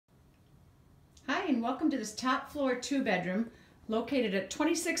Hi, and welcome to this top floor 2-bedroom located at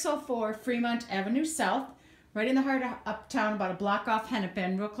 2604 Fremont Avenue South, right in the heart of Uptown, about a block off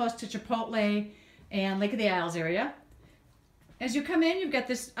Hennepin, real close to Chipotle and Lake of the Isles area. As you come in, you've got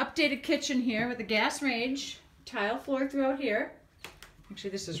this updated kitchen here with a gas range, tile floor throughout here.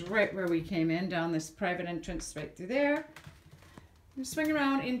 Actually, this is right where we came in, down this private entrance right through there. You swing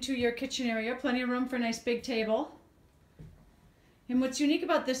around into your kitchen area, plenty of room for a nice big table. And what's unique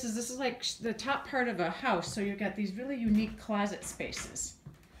about this is like the top part of a house, so you've got these really unique closet spaces.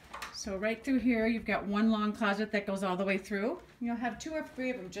 So right through here, you've got one long closet that goes all the way through. You'll have 2 or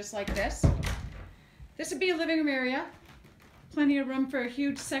 3 of them just like this. This would be a living room area. Plenty of room for a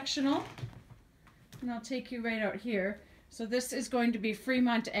huge sectional. And I'll take you right out here. So this is going to be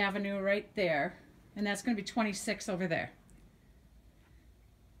Fremont Avenue right there, and that's going to be 26 over there.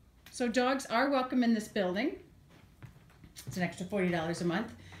 So dogs are welcome in this building. It's an extra $40 a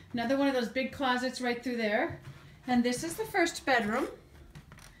month. Another one of those big closets right through there. And this is the first bedroom.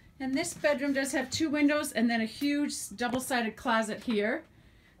 And this bedroom does have 2 windows and then a huge double-sided closet here.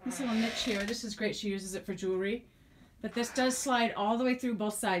 This little niche here, this is great. She uses it for jewelry. But this does slide all the way through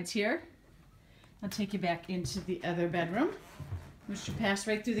both sides here. I'll take you back into the other bedroom, which you pass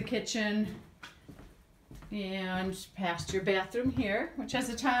right through the kitchen and past your bathroom here, which has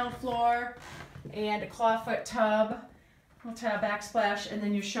a tiled floor and a clawfoot tub. Little tile backsplash, and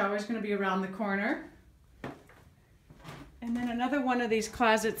then your shower is going to be around the corner. And then another one of these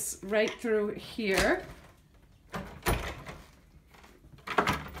closets right through here.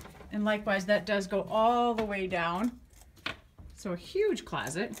 And likewise, that does go all the way down. So a huge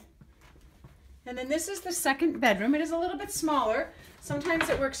closet. And then this is the second bedroom. It is a little bit smaller. Sometimes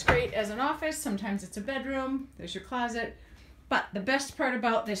it works great as an office, sometimes it's a bedroom. There's your closet. But the best part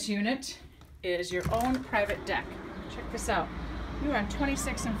about this unit is your own private deck. Check this out. You are on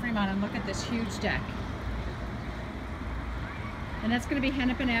 26 in Fremont, and look at this huge deck. And that's going to be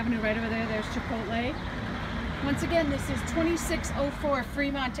Hennepin Avenue right over there. There's Chipotle. Once again, this is 2604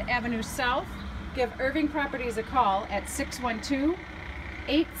 Fremont Avenue South. Give Irving Properties a call at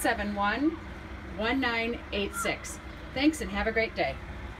 612-871-1986. Thanks, and have a great day.